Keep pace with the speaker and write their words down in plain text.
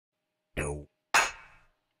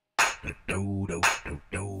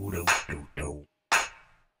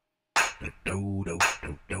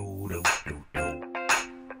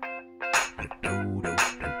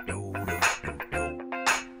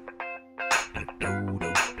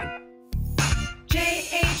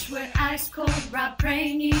JH, we're ice cold. Rob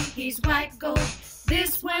Prangy, he's white gold.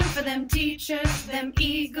 This one for them teachers, them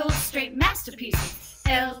eagles, straight masterpieces.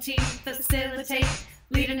 LT, facilitate,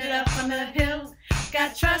 leading it up on the hill.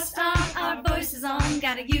 Got trust on, our voices on,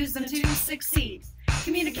 gotta use them to succeed.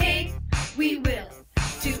 Communicate, we will.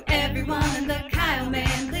 To everyone in the Kyle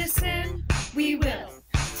man, listen, we will.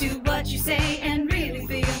 Do what you say and really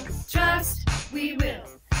feel. Trust, we will.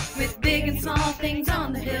 With big and small things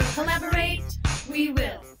on the hill. Collaborate, we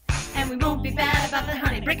will. And we won't be bad about the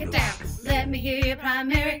honey. Break it down. Let me hear your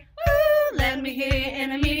primary. Woo! Let me hear your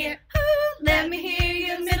intermediate. Woo! Let me hear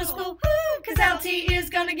your middle school. Woo! Cause LT is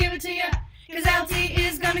gonna give it to you. Cause LT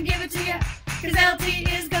is gonna give it to you. Cause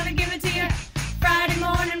LT is gonna give it to you. Friday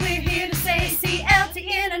morning we're here to say, see LT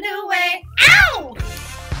in a new way. Ow!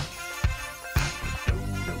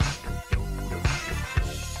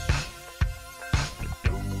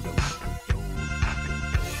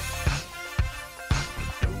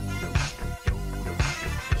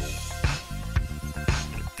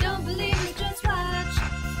 Don't believe us, just watch.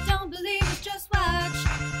 Don't believe us, just watch.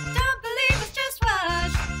 Don't believe us, just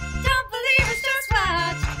watch. Don't believe us, just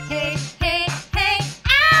watch. Hey, hey, hey,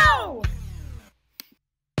 ow!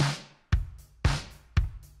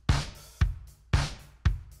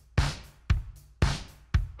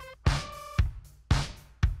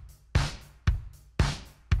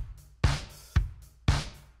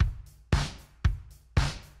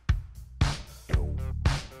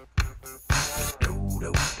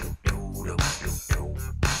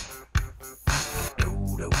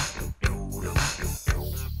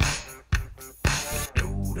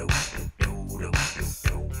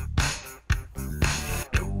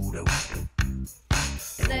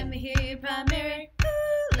 Let me hear your primary,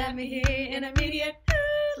 ooh, let me hear your intermediate,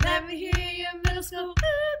 ooh, let me hear your middle school,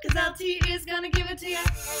 ooh, cause LT is gonna give it to you,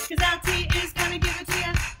 cause LT is gonna give it to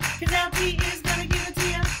you, cause LT is gonna give it to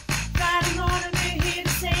you. Friday morning we're here to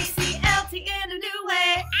say, see LT in a new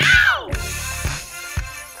way. Ow!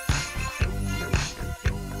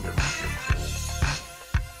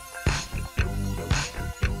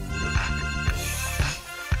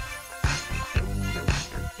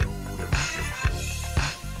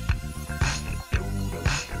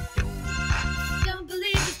 Don't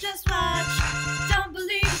believe us, just watch. Don't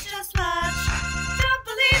believe us, just watch. Don't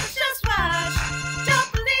believe us, just watch.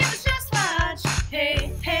 Don't believe us, just watch.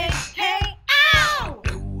 Hey, hey, hey, ow!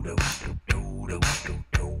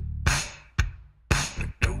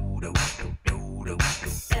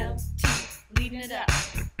 LT, leading it up.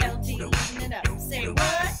 LT, leading it up. Say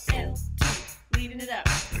what? LT, leading it up.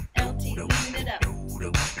 LT, leading it up.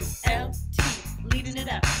 LT, leading it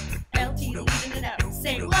up. LT, leading it up.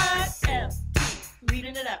 Say what? LT,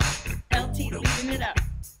 leading it up. LT, leading it up.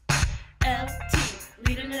 LT,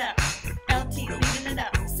 leading it up. LT, leading it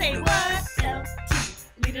up. Say what? LT,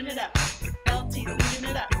 leading it up. LT, leading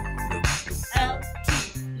it up.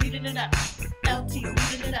 LT, leading it up. LT,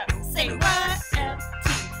 leading it up. Say what?